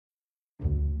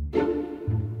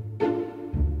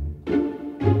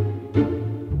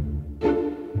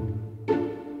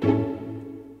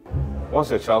What's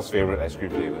your child's favourite ice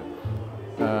cream flavour?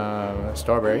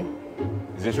 Strawberry.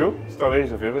 Is it true? Strawberry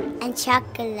is your favourite? And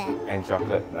chocolate. And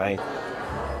chocolate, nice.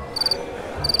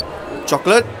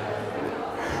 Chocolate?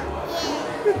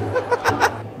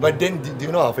 But then, do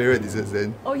you know our favourite desserts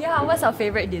then? Oh yeah, what's our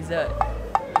favourite dessert?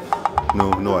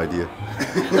 No idea.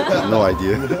 No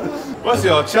idea. What's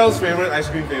your child's favourite ice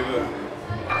cream flavour?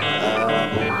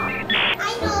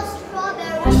 I know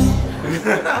strawberry.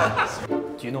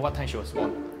 Do you know what time she was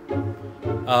born?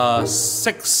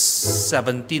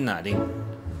 6:17, I think.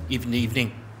 In the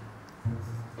evening.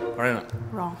 Correct or not?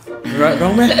 Wrong.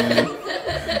 Wrong, man?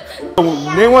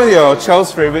 Name one of your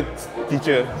child's favourite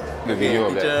teacher. The video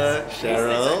of that. Teacher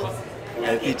Cheryl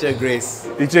and Teacher Grace.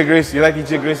 Teacher Grace, you like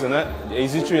Teacher Grace or not?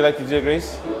 Is it true you like Teacher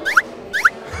Grace?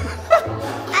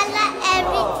 I like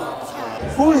every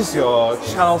teacher. Who is your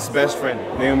child's best friend?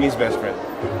 Naomi's best friend.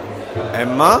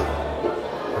 Emma?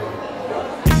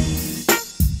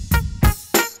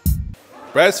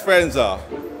 Best friends ah?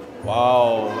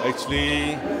 Wow,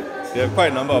 actually, they have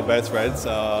quite a number of best friends.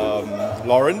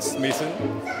 Lawrence, Mason,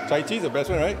 Chai Chi's the best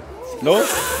friend, right? No?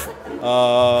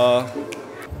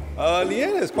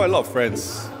 Leanne has quite a lot of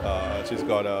friends. She's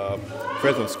got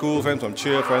friends from school, friends from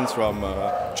cheer, friends from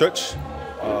church.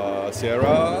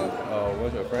 Sierra,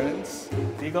 what's your friends?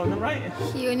 You got them right?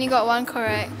 He only got one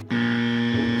correct.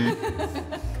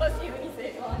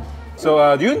 So,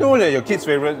 do you know that your kids'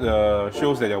 favourite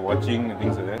shows that they're watching and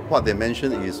things like that? What they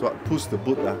mentioned is what Puss the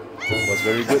Boot was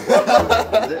very good.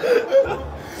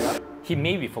 He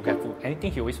may be forgetful.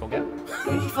 Anything he always forget?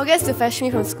 He forgets to fetch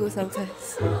me from school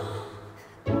sometimes.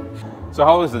 So,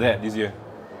 how old is the dad this year?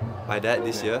 My dad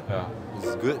this year Yeah.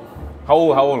 is good. How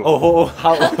old? How old?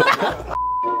 How?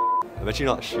 I'm actually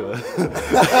not sure.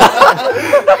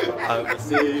 I would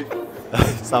say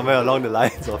somewhere along the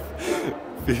lines of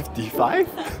 55.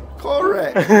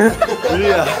 Correct.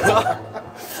 Yeah.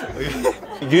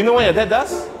 Do you know what your dad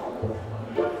does?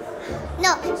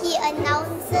 No, he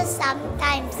announces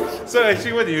sometimes. So,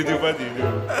 actually, what do you do? What do you do?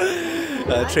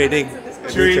 Trading.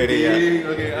 Trading.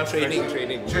 Okay, Trading.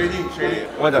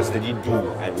 What does Daddy do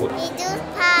at work? He does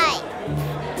pie.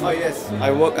 Oh yes,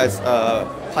 I work as a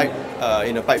pipe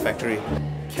in a pipe factory.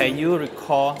 Can you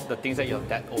recall the things that your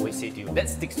dad always say to you that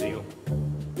sticks to you?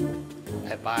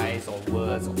 Advice or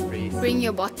words or phrase? Bring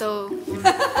your bottle.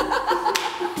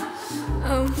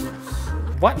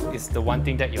 What is the one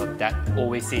thing that your dad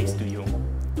always says to you?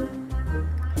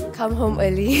 Come home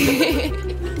early.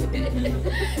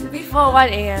 Before 1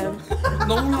 a.m.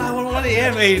 No lah, 1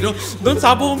 a.m. Hey, don't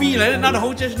sabo me like that. Now the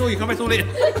whole church know you come back so late.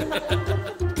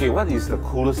 Okay, what is the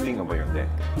coolest thing about your dad?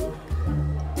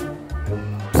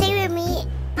 Play with me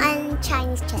on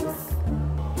Chinese chess.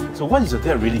 So, what is your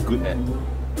dad really good at?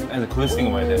 And the coolest thing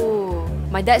about your dad? Ooh,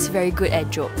 my dad's very good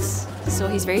at jokes, so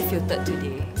he's very filtered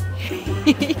today.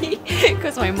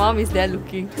 Because my mom is there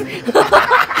looking.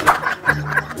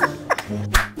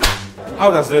 How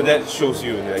does the dad shows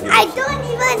you? Like, I don't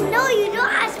even know. You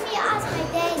don't ask me, ask my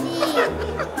daddy.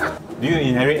 do you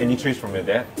inherit any traits from your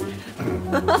dad?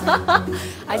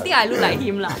 I think I look like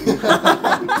him lah.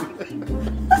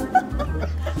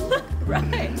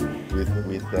 Right. With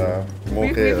more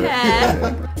With hair.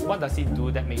 hair. What does he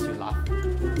do that makes you laugh?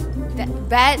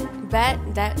 Bad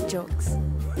dad jokes.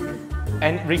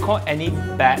 And recall any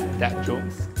bad dad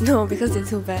jokes? No, because they're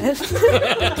too bad.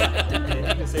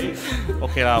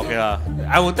 Okay lah.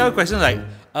 I will tell a question like,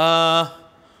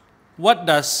 what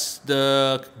does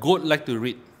the goat like to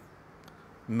read?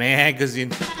 Magazine.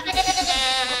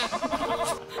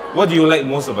 What do you like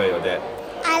most about your dad?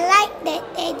 I like that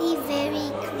daddy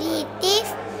very creative,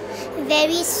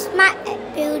 very smart at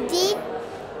building,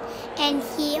 and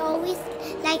he always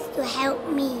likes to help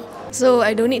me. So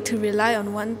I don't need to rely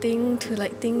on one thing to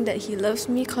like think that he loves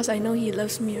me, because I know he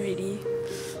loves me already.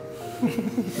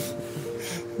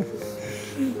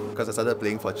 Because I started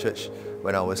playing for church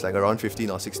when I was like around 15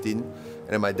 or 16, and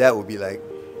then my dad would be like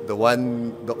the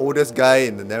oldest guy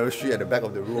in the narrow street at the back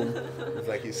of the room with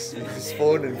like his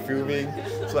phone and filming.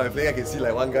 So I'm playing, I can see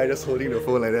like one guy just holding the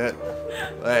phone like that.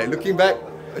 Like looking back,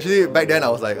 actually back then I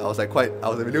was a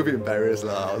little bit embarrassed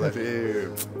lah. I was like, hey.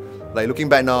 Like looking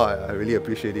back now, I really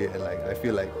appreciate it, and like I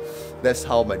feel like that's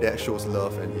how my dad shows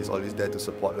love, and he's always there to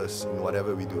support us in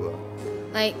whatever we do.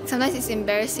 Like sometimes it's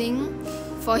embarrassing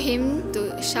for him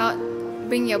to shout,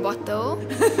 "Bring your bottle,"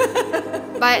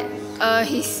 but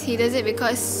he does it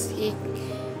because he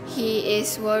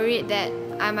is worried that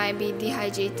I might be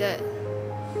dehydrated.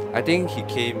 I think he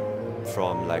came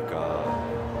from like a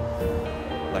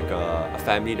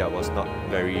family that was not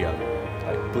very like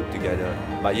put together,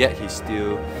 but yet he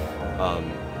still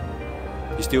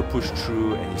pushed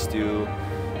through, and he still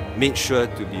made sure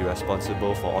to be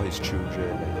responsible for all his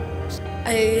children.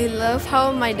 I love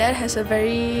how my dad has a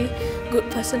very good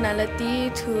personality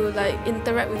to like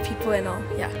interact with people and all.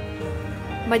 Yeah.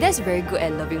 My dad's very good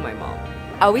at loving my mom.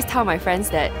 I always tell my friends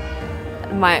that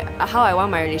how I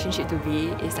want my relationship to be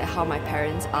is like how my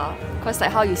parents are. Because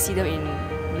like how you see them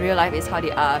in real life is how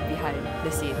they are behind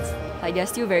the scenes. Like they're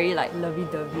still very like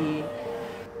lovey-dovey.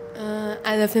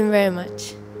 I love him very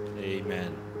much.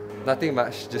 Amen. Nothing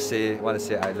much, just want to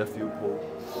say I love you, Paul.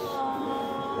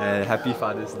 And happy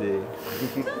Father's Day.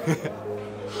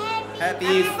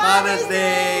 Happy Father's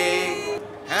Day!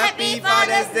 Happy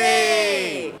Father's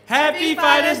Day! Happy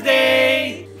Father's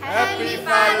Day! Happy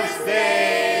Father's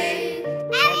Day!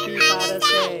 Happy Father's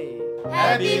Day!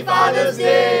 Happy Father's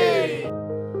Day!